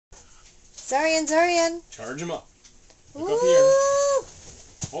Zariyan, Zariyan. Charge him up. Look Woo! up here.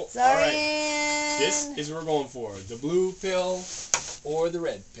 Oh, Zariyan. all right. This is what we're going for. The blue pill or the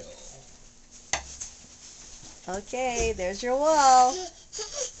red pill. Okay, there's your wall.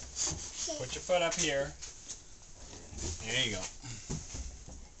 Put your foot up here. There you go.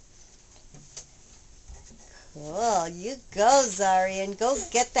 Cool. You go, Zariyan. Go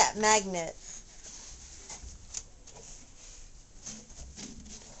get that magnet.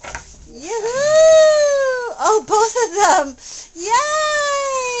 Yoo-hoo! Oh, both of them!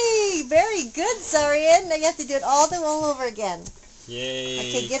 Yay! Very good, Zariyan. Now you have to do it all over again. Yay.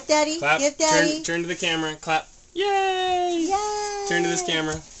 Okay, give Daddy. Clap. Give Daddy. Turn to the camera. Clap. Yay! Yay! Turn to this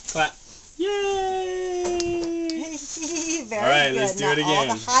camera. Clap. Yay! Very all right, good. let's do now it again.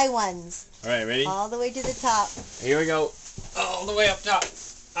 All the high ones. All right, ready? All the way to the top. Here we go. All the way up top.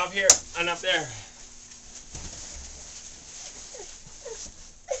 Up here and up there.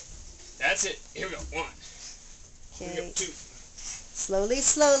 That's it. Here we go. 1. Here we go. Okay. 2. Slowly,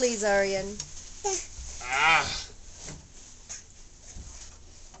 slowly, Zariyan. Ah.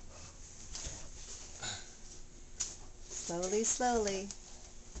 Slowly, slowly.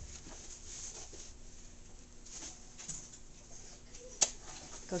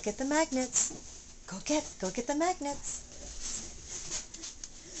 Go get the magnets. Go get the magnets.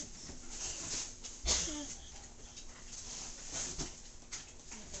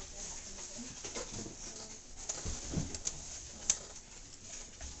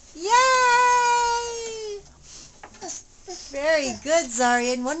 Yay! Very good,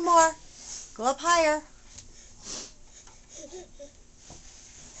 Zariyan. One more. Go up higher.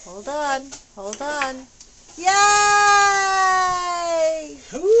 Hold on. Hold on. Yay!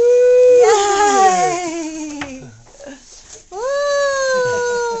 Yay!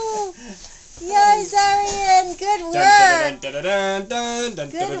 Woo! Yay, Zariyan! Good work!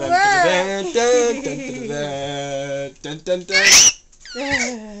 Good work!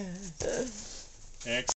 Excellent.